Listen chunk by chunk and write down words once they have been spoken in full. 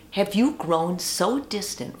Have you grown so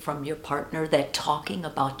distant from your partner that talking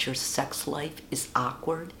about your sex life is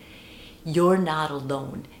awkward? You're not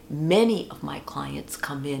alone. Many of my clients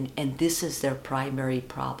come in and this is their primary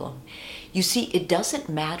problem. You see, it doesn't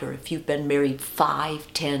matter if you've been married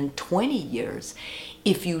 5, 10, 20 years.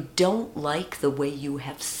 If you don't like the way you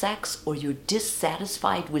have sex or you're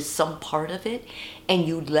dissatisfied with some part of it and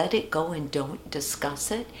you let it go and don't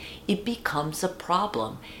discuss it, it becomes a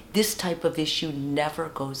problem. This type of issue never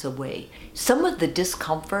goes away. Some of the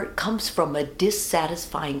discomfort comes from a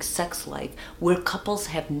dissatisfying sex life where couples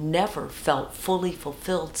have never felt fully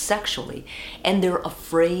fulfilled sexually and they're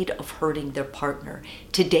afraid of hurting their partner.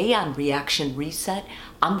 Today on Reaction Reset,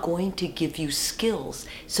 I'm going to give you skills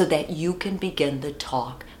so that you can begin the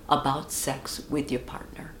talk about sex with your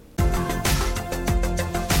partner.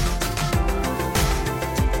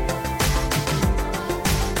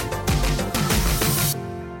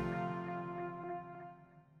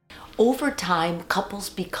 Over time, couples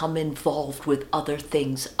become involved with other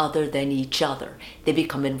things other than each other. They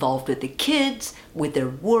become involved with the kids, with their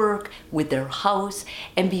work, with their house,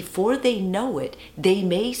 and before they know it, they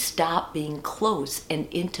may stop being close and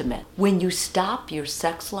intimate. When you stop your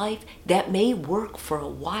sex life, that may work for a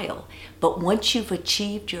while, but once you've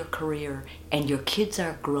achieved your career and your kids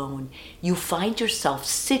are grown, you find yourself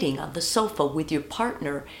sitting on the sofa with your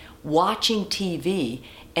partner watching TV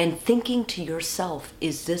and thinking to yourself,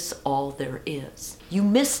 is this all there is? You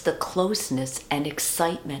miss the closeness and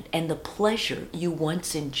excitement and the pleasure you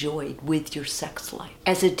once enjoyed with your sex life.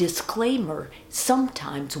 As a disclaimer,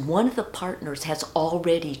 sometimes one of the partners has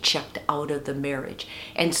already checked out of the marriage,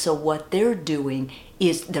 and so what they're doing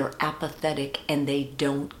is they're apathetic and they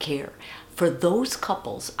don't care. For those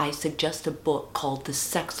couples, I suggest a book called The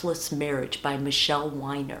Sexless Marriage by Michelle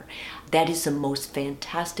Weiner. That is the most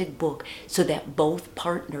fantastic book so that both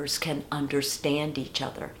partners can understand each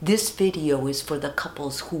other. This video is for the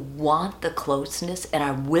couples who want the closeness and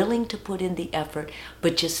are willing to put in the effort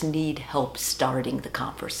but just need help starting the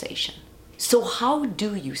conversation. So how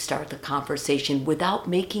do you start the conversation without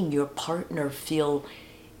making your partner feel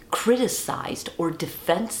criticized or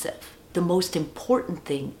defensive? The most important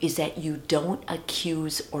thing is that you don't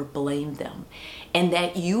accuse or blame them and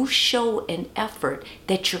that you show an effort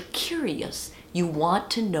that you're curious. You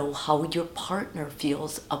want to know how your partner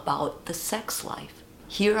feels about the sex life.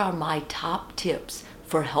 Here are my top tips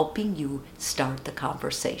for helping you start the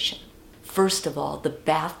conversation. First of all, the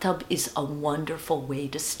bathtub is a wonderful way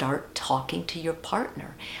to start talking to your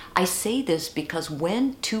partner. I say this because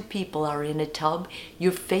when two people are in a tub,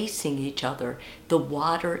 you're facing each other. The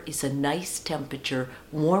water is a nice temperature.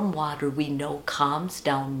 Warm water, we know, calms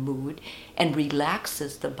down mood and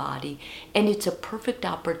relaxes the body. And it's a perfect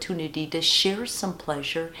opportunity to share some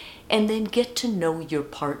pleasure and then get to know your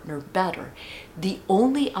partner better. The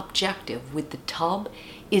only objective with the tub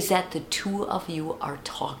is that the two of you are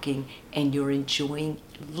talking and you're enjoying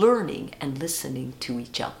learning and listening to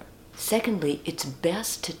each other. Secondly, it's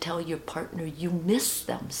best to tell your partner you miss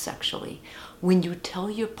them sexually. When you tell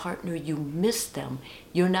your partner you miss them,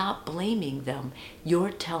 you're not blaming them.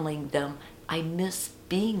 You're telling them, I miss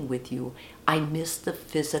being with you. I miss the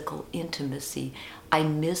physical intimacy. I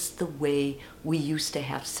miss the way we used to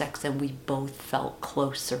have sex and we both felt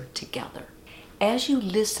closer together. As you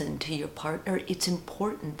listen to your partner, it's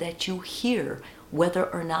important that you hear whether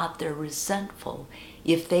or not they're resentful.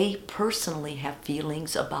 If they personally have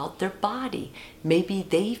feelings about their body, maybe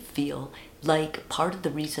they feel like part of the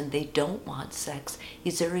reason they don't want sex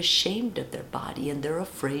is they're ashamed of their body and they're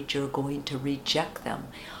afraid you're going to reject them.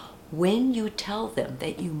 When you tell them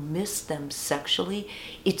that you miss them sexually,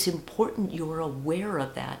 it's important you're aware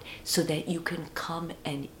of that so that you can come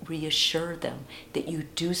and reassure them that you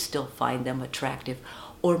do still find them attractive,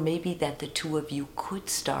 or maybe that the two of you could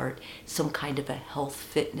start some kind of a health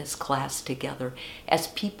fitness class together. As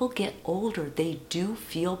people get older, they do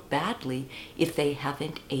feel badly if they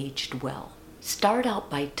haven't aged well. Start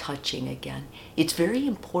out by touching again. It's very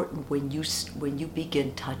important when you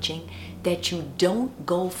begin touching that you don't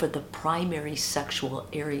go for the primary sexual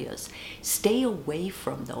areas. Stay away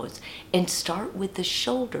from those and start with the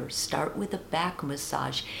shoulders, start with a back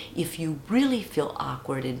massage. If you really feel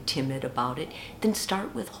awkward and timid about it, then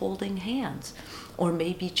start with holding hands or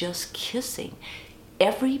maybe just kissing.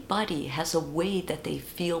 Everybody has a way that they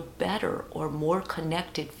feel better or more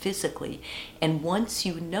connected physically. And once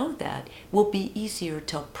you know that, it will be easier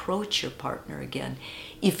to approach your partner again.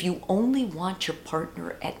 If you only want your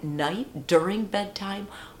partner at night during bedtime,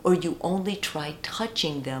 or you only try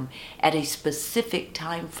touching them at a specific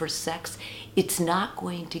time for sex, it's not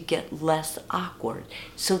going to get less awkward.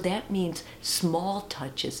 So that means small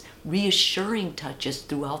touches, reassuring touches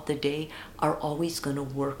throughout the day are always going to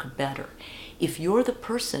work better. If you're the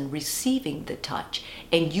person receiving the touch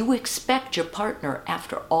and you expect your partner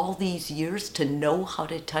after all these years to know how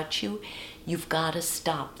to touch you, you've got to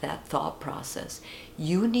stop that thought process.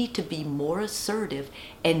 You need to be more assertive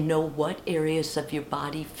and know what areas of your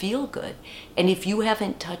body feel good. And if you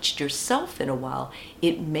haven't touched yourself in a while,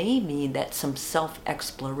 it may mean that some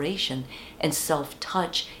self-exploration and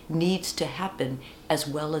self-touch needs to happen, as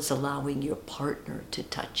well as allowing your partner to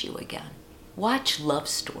touch you again. Watch love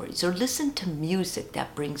stories or listen to music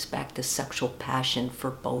that brings back the sexual passion for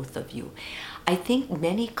both of you. I think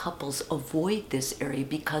many couples avoid this area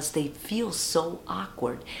because they feel so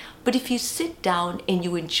awkward. But if you sit down and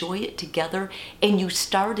you enjoy it together and you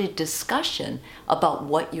start a discussion about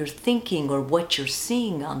what you're thinking or what you're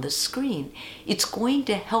seeing on the screen, it's going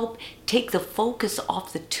to help take the focus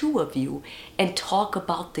off the two of you and talk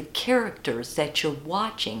about the characters that you're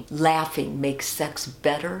watching. Laughing makes sex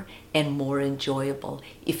better and more enjoyable.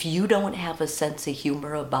 If you don't have a sense of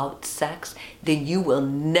humor about sex, then you will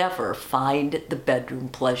never find the bedroom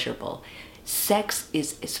pleasurable. Sex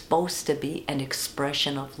is supposed to be an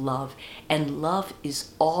expression of love, and love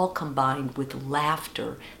is all combined with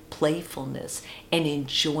laughter, playfulness, and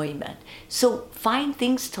enjoyment. So find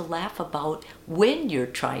things to laugh about when you're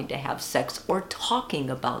trying to have sex or talking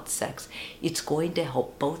about sex. It's going to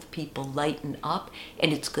help both people lighten up,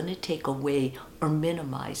 and it's going to take away or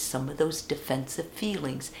minimize some of those defensive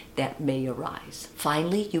feelings that may arise.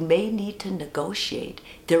 Finally, you may need to negotiate.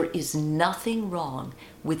 There is nothing wrong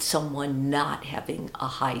with someone not having a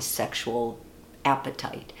high sexual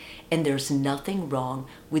appetite, and there's nothing wrong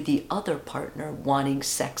with the other partner wanting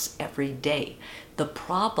sex every day. The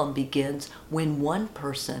problem begins when one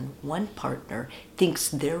partner, thinks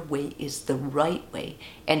their way is the right way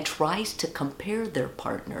and tries to compare their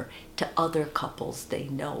partner to other couples they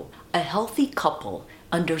know. A healthy couple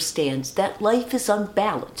understands that life is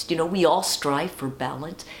unbalanced. We all strive for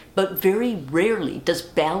balance, but very rarely does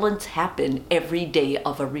balance happen every day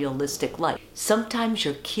of a realistic life. Sometimes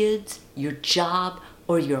your kids, your job,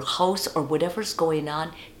 or your house, or whatever's going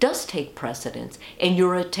on does take precedence, and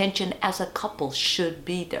your attention as a couple should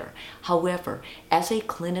be there. However, as a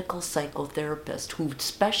clinical psychotherapist who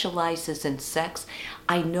specializes in sex,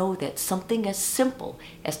 I know that something as simple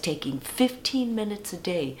as taking 15 minutes a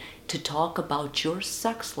day to talk about your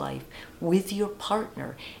sex life with your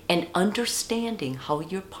partner and understanding how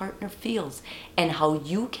your partner feels and how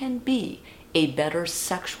you can be a better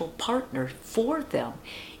sexual partner for them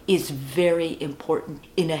is very important.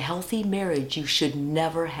 In a healthy marriage, you should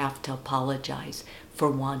never have to apologize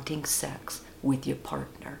for wanting sex with your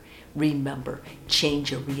partner. Remember,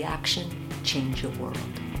 change your reaction, change your world.